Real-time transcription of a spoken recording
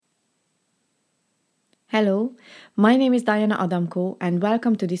Hello, my name is Diana Adamko and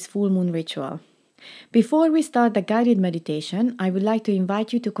welcome to this full moon ritual. Before we start the guided meditation, I would like to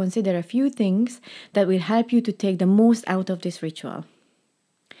invite you to consider a few things that will help you to take the most out of this ritual.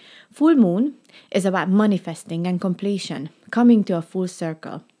 Full moon is about manifesting and completion, coming to a full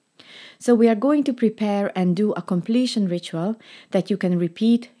circle. So we are going to prepare and do a completion ritual that you can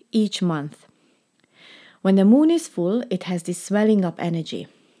repeat each month. When the moon is full, it has this swelling up energy.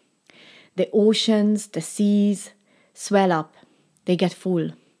 The oceans, the seas swell up, they get full.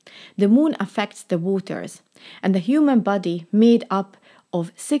 The moon affects the waters, and the human body made up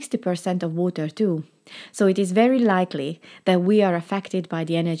of 60% of water too. So it is very likely that we are affected by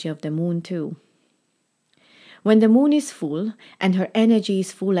the energy of the moon too. When the moon is full and her energy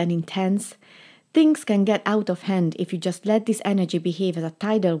is full and intense, things can get out of hand if you just let this energy behave as a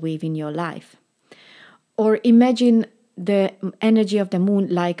tidal wave in your life. Or imagine the energy of the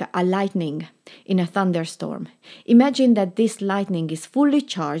moon like a lightning in a thunderstorm. Imagine that this lightning is fully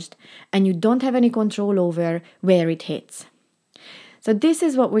charged and you don't have any control over where it hits. So this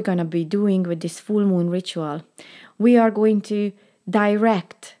is what we're going to be doing with this full moon ritual. We are going to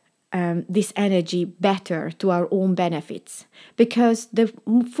direct this energy better to our own benefits, because the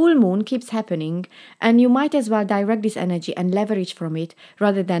full moon keeps happening and you might as well direct this energy and leverage from it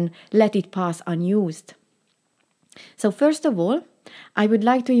rather than let it pass unused. So first of all, I would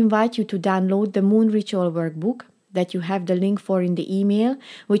like to invite you to download the Moon Ritual Workbook that you have the link for in the email,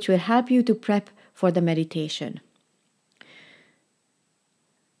 which will help you to prep for the meditation.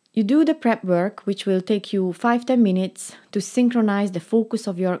 You do the prep work, which will take you 5-10 minutes to synchronize the focus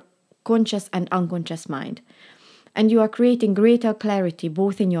of your conscious and unconscious mind. And you are creating greater clarity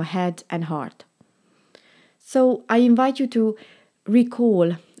both in your head and heart. So I invite you to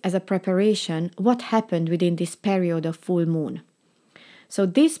recall as a preparation what happened within this period of full moon. So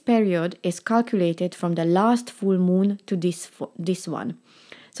this period is calculated from the last full moon to this one.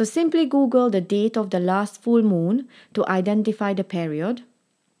 So simply Google the date of the last full moon to identify the period,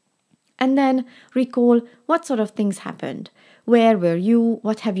 and then recall what sort of things happened. Where were you?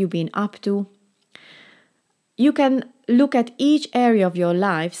 What have you been up to? You can look at each area of your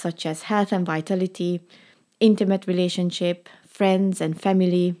life, such as health and vitality, intimate relationship, friends and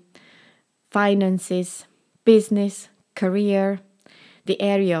family, finances, business, career, the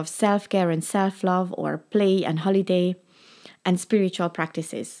area of self-care and self-love, or play and holiday, and spiritual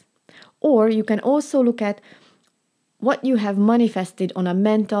practices. Or you can also look at what you have manifested on a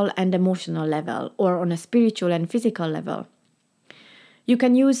mental and emotional level, or on a spiritual and physical level. You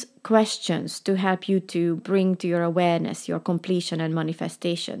can use questions to help you to bring to your awareness your completion and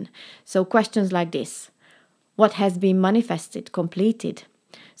manifestation. So questions like this: what has been manifested, completed?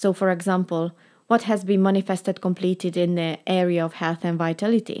 So for example, what has been manifested, completed in the area of health and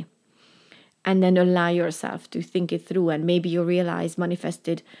vitality? And then allow yourself to think it through, and maybe you realize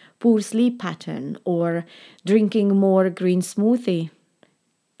manifested poor sleep pattern or drinking more green smoothie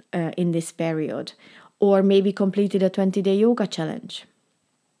in this period, or maybe completed a 20-day yoga challenge.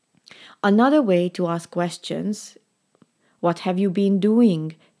 Another way to ask questions: what have you been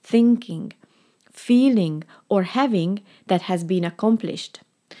doing, thinking, feeling, or having that has been accomplished?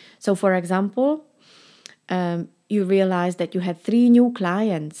 So for example, you realize that you had 3 new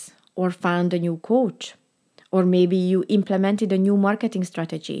clients, or found a new coach, or maybe you implemented a new marketing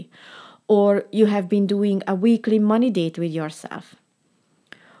strategy, or you have been doing a weekly money date with yourself.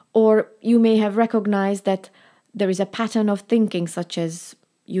 Or you may have recognized that there is a pattern of thinking, such as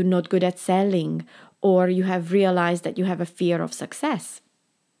you're not good at selling, or you have realized that you have a fear of success.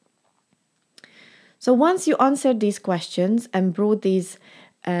 So once you answered these questions and brought these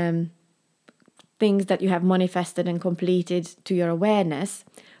things that you have manifested and completed to your awareness,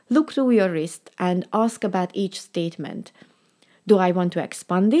 look through your wrist and ask about each statement. Do I want to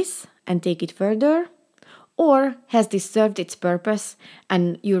expand this and take it further? Or has this served its purpose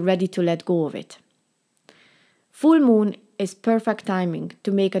and you're ready to let go of it? Full moon is perfect timing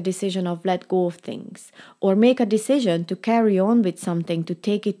to make a decision of let go of things, or make a decision to carry on with something, to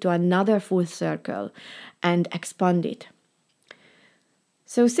take it to another full circle and expand it.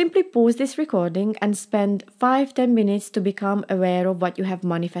 So simply pause this recording and spend 5-10 minutes to become aware of what you have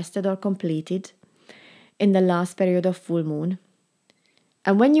manifested or completed in the last period of full moon.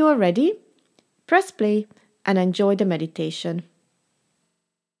 And when you are ready, press play and enjoy the meditation.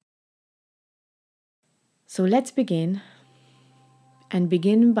 So let's begin. And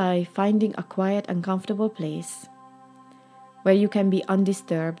begin by finding a quiet and comfortable place where you can be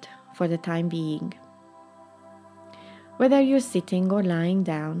undisturbed for the time being. Whether you're sitting or lying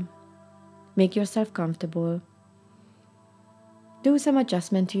down, make yourself comfortable. Do some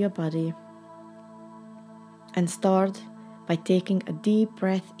adjustment to your body. And start by taking a deep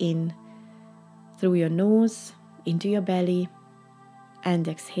breath in through your nose into your belly and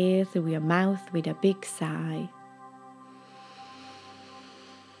exhale through your mouth with a big sigh.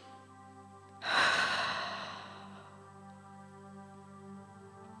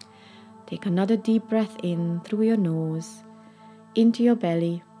 Take another deep breath in through your nose into your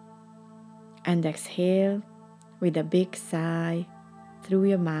belly and exhale with a big sigh through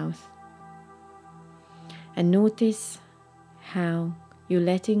your mouth. And notice how you're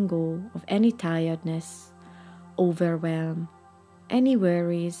letting go of any tiredness, overwhelm, any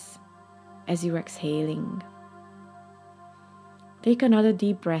worries as you're exhaling. Take another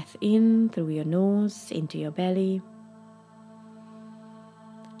deep breath in through your nose into your belly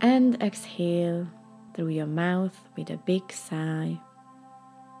and exhale through your mouth with a big sigh.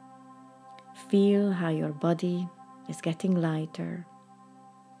 Feel how your body is getting lighter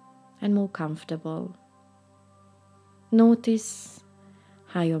and more comfortable. Notice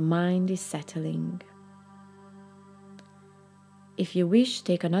how your mind is settling. If you wish,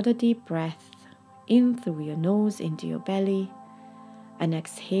 take another deep breath in through your nose into your belly and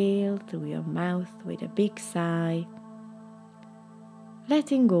exhale through your mouth with a big sigh,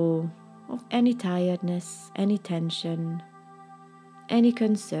 letting go of any tiredness, any tension, any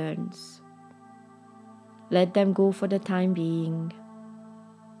concerns. Let them go for the time being.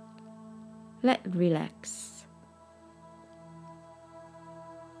 Relax.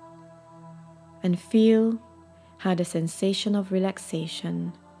 And feel how the sensation of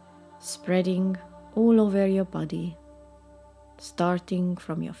relaxation spreading all over your body, starting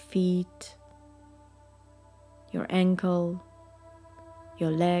from your feet, your ankle,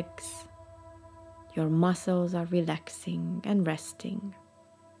 your legs, your muscles are relaxing and resting.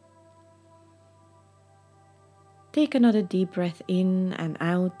 Take another deep breath in and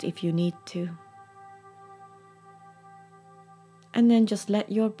out if you need to. And then just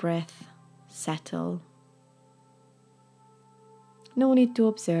let your breath settle. No need to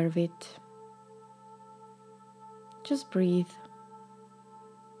observe it. Just breathe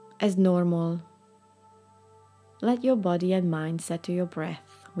as normal. Let your body and mind set to your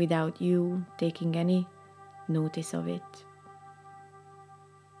breath without you taking any notice of it.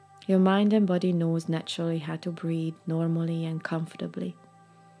 Your mind and body knows naturally how to breathe normally and comfortably.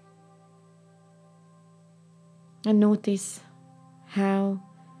 And notice how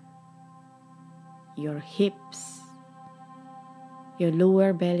your hips, your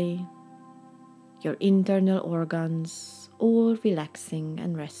lower belly, your internal organs, all relaxing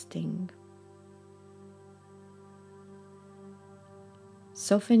and resting.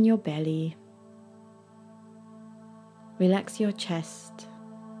 Soften your belly. Relax your chest.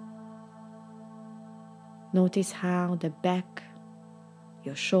 Notice how the back,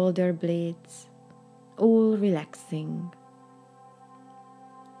 your shoulder blades, all relaxing.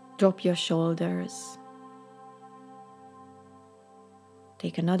 Drop your shoulders.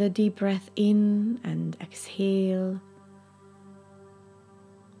 Take another deep breath in and exhale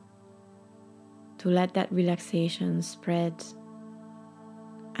to let that relaxation spread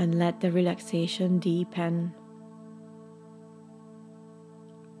and let the relaxation deepen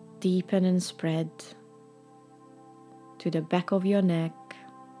and spread to the back of your neck,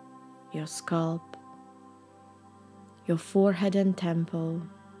 your scalp, your forehead and temple.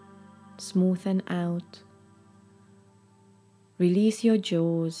 Smoothen out. Release your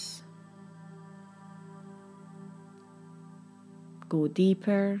jaws. Go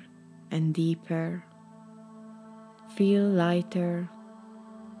deeper and deeper. Feel lighter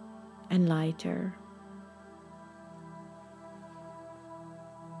and lighter.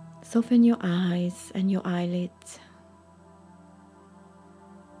 Soften your eyes and your eyelids.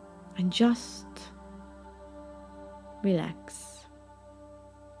 And just relax.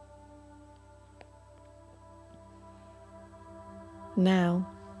 Now,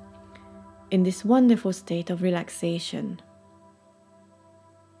 in this wonderful state of relaxation,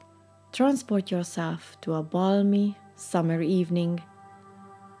 transport yourself to a balmy summer evening,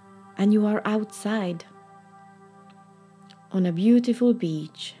 and you are outside on a beautiful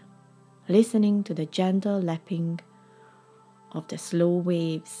beach, listening to the gentle lapping of the slow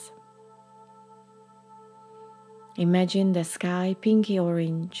waves. Imagine the sky pinky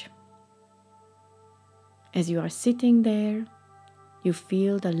orange. As you are sitting there, you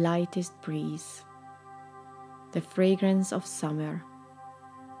feel the lightest breeze, the fragrance of summer,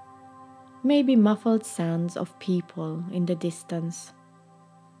 maybe muffled sounds of people in the distance,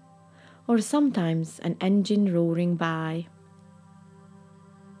 or sometimes an engine roaring by.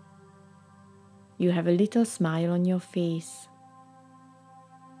 You have a little smile on your face.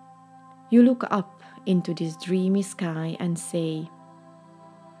 You look up into this dreamy sky and say,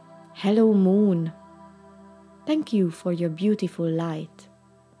 "Hello, moon. Thank you for your beautiful light."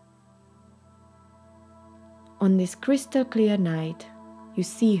 On this crystal clear night, you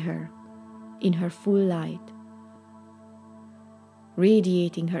see her in her full light,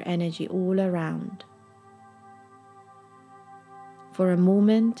 radiating her energy all around. For a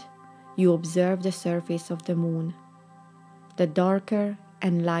moment, you observe the surface of the moon, the darker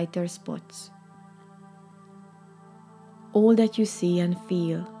and lighter spots. All that you see and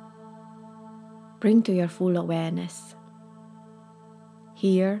feel, bring to your full awareness,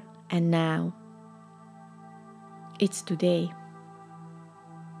 here and now. It's today.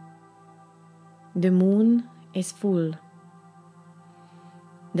 The moon is full.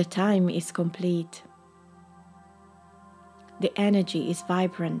 The time is complete. The energy is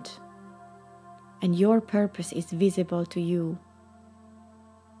vibrant, and your purpose is visible to you.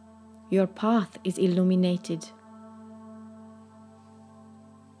 Your path is illuminated.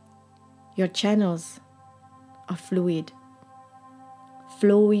 Your channels are fluid,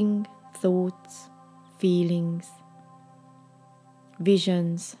 flowing thoughts, feelings,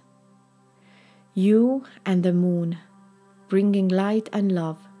 visions. You and the moon, bringing light and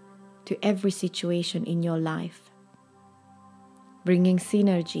love to every situation in your life, bringing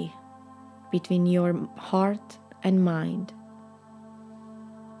synergy between your heart and mind.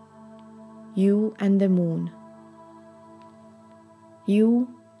 You and the moon. You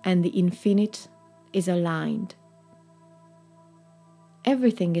and the infinite is aligned.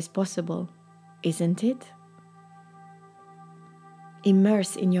 Everything is possible, isn't it?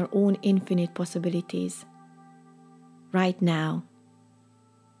 Immerse in your own infinite possibilities right now.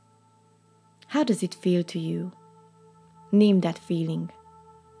 How does it feel to you? Name that feeling.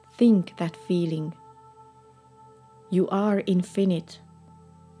 Think that feeling. You are infinite.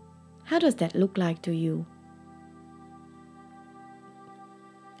 How does that look like to you?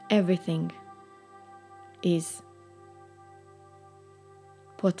 Everything is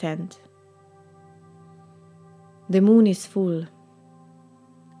potent. The moon is full,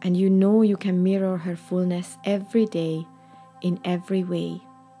 and you know you can mirror her fullness every day in every way.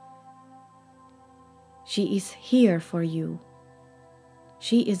 She is here for you.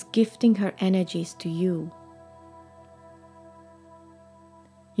 She is gifting her energies to you.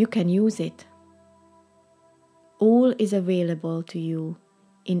 You can use it. All is available to you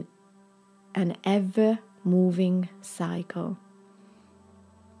in an ever-moving cycle.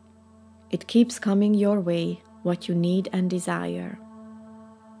 It keeps coming your way what you need and desire.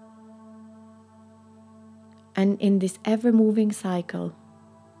 And in this ever-moving cycle,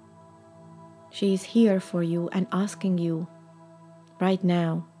 she is here for you and asking you right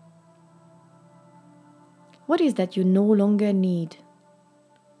now, what is that you no longer need,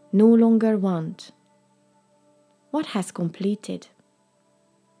 no longer want? What has completed?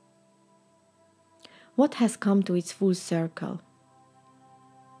 What has come to its full circle?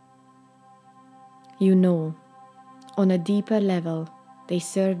 You know, on a deeper level, they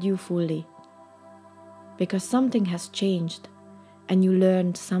served you fully, because something has changed and you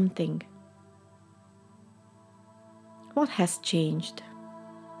learned something. What has changed?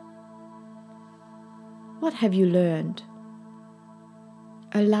 What have you learned?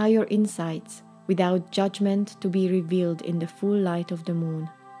 Allow your insights without judgment to be revealed in the full light of the moon.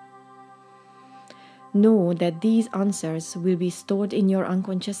 Know that these answers will be stored in your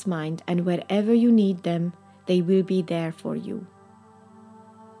unconscious mind, and wherever you need them, they will be there for you.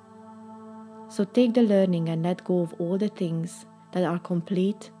 So take the learning and let go of all the things that are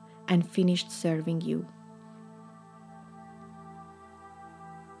complete and finished serving you.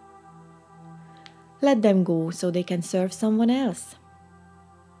 Let them go so they can serve someone else.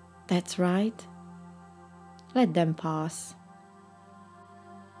 That's right. Let them pass.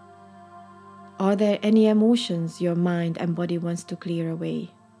 Are there any emotions your mind and body wants to clear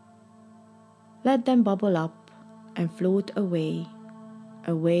away? Let them bubble up and float away,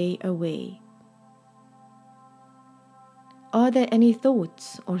 away, away. Are there any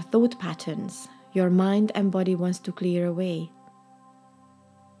thoughts or thought patterns your mind and body wants to clear away?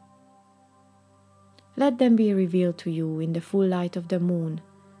 Let them be revealed to you in the full light of the moon,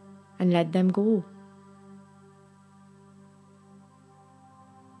 and let them go.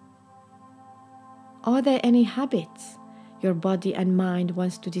 Are there any habits your body and mind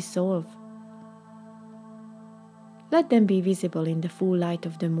wants to dissolve? Let them be visible in the full light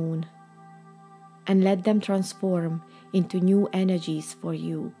of the moon, and let them transform into new energies for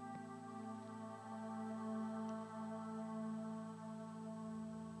you.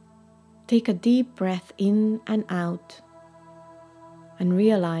 Take a deep breath in and out, and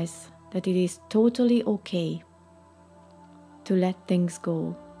realize that it is totally okay to let things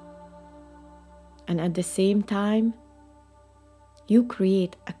go. And at the same time, you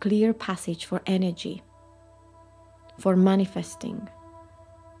create a clear passage for energy, for manifesting,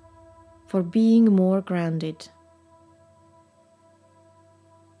 for being more grounded.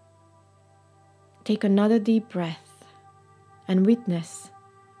 Take another deep breath and witness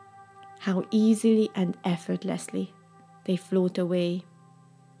how easily and effortlessly they float away.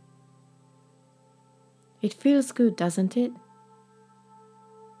 It feels good, doesn't it?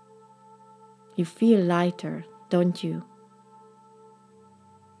 You feel lighter, don't you?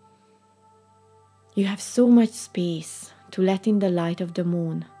 You have so much space to let in the light of the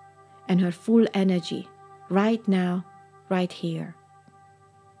moon and her full energy right now, right here.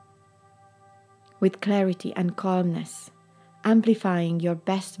 With clarity and calmness, amplifying your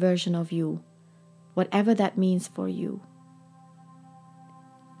best version of you, whatever that means for you.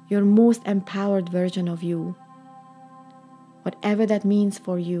 Your most empowered version of you, whatever that means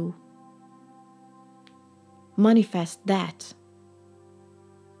for you. Manifest that.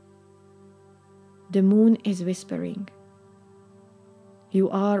 The moon is whispering. You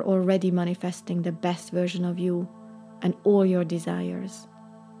are already manifesting the best version of you and all your desires.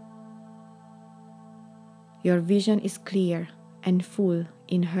 Your vision is clear and full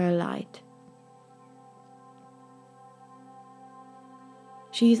in her light.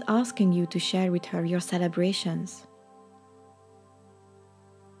 She is asking you to share with her your celebrations.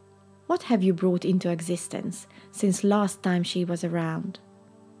 What have you brought into existence since last time she was around?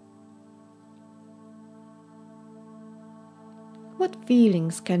 What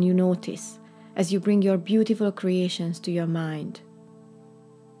feelings can you notice as you bring your beautiful creations to your mind?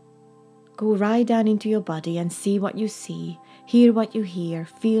 Go right down into your body and see what you see, hear what you hear,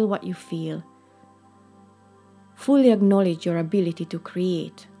 feel what you feel. Fully acknowledge your ability to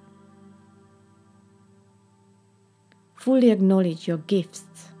create. Fully acknowledge your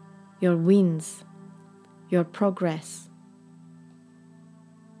gifts, your wins, your progress,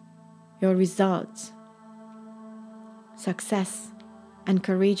 your results, success, and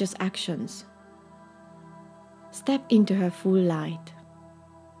courageous actions. Step into her full light.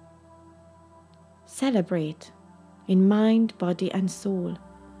 Celebrate in mind, body, and soul.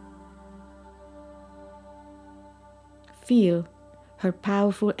 Feel her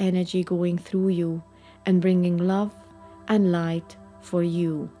powerful energy going through you and bringing love and light for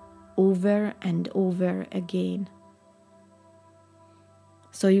you over and over again.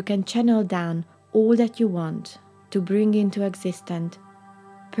 So you can channel down all that you want to bring into existence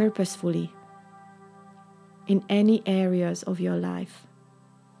purposefully in any areas of your life.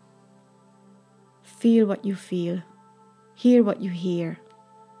 Feel what you feel, hear what you hear,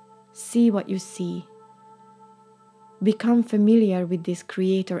 see what you see. Become familiar with this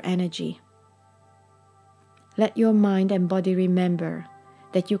creator energy. Let your mind and body remember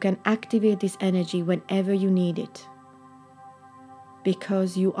that you can activate this energy whenever you need it,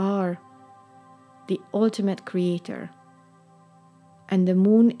 because you are the ultimate creator, and the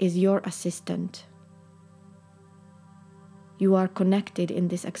moon is your assistant. You are connected in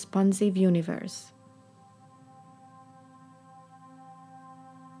this expansive universe.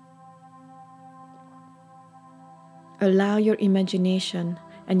 Allow your imagination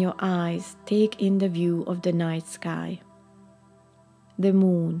and your eyes take in the view of the night sky, the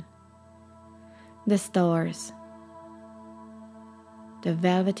moon, the stars, the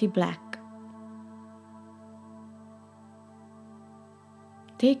velvety black.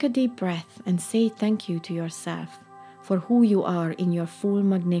 Take a deep breath and say thank you to yourself for who you are in your full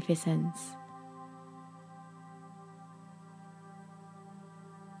magnificence.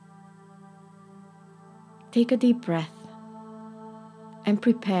 Take a deep breath and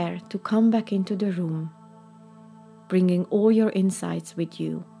prepare to come back into the room, bringing all your insights with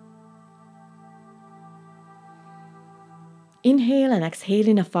you. Inhale and exhale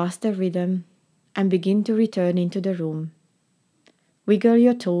in a faster rhythm and begin to return into the room. Wiggle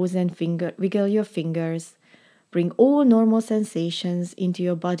your toes and wiggle your fingers. Bring all normal sensations into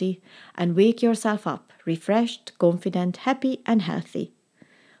your body and wake yourself up, refreshed, confident, happy, and healthy.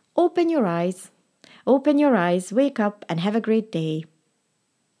 Open your eyes, wake up, and have a great day.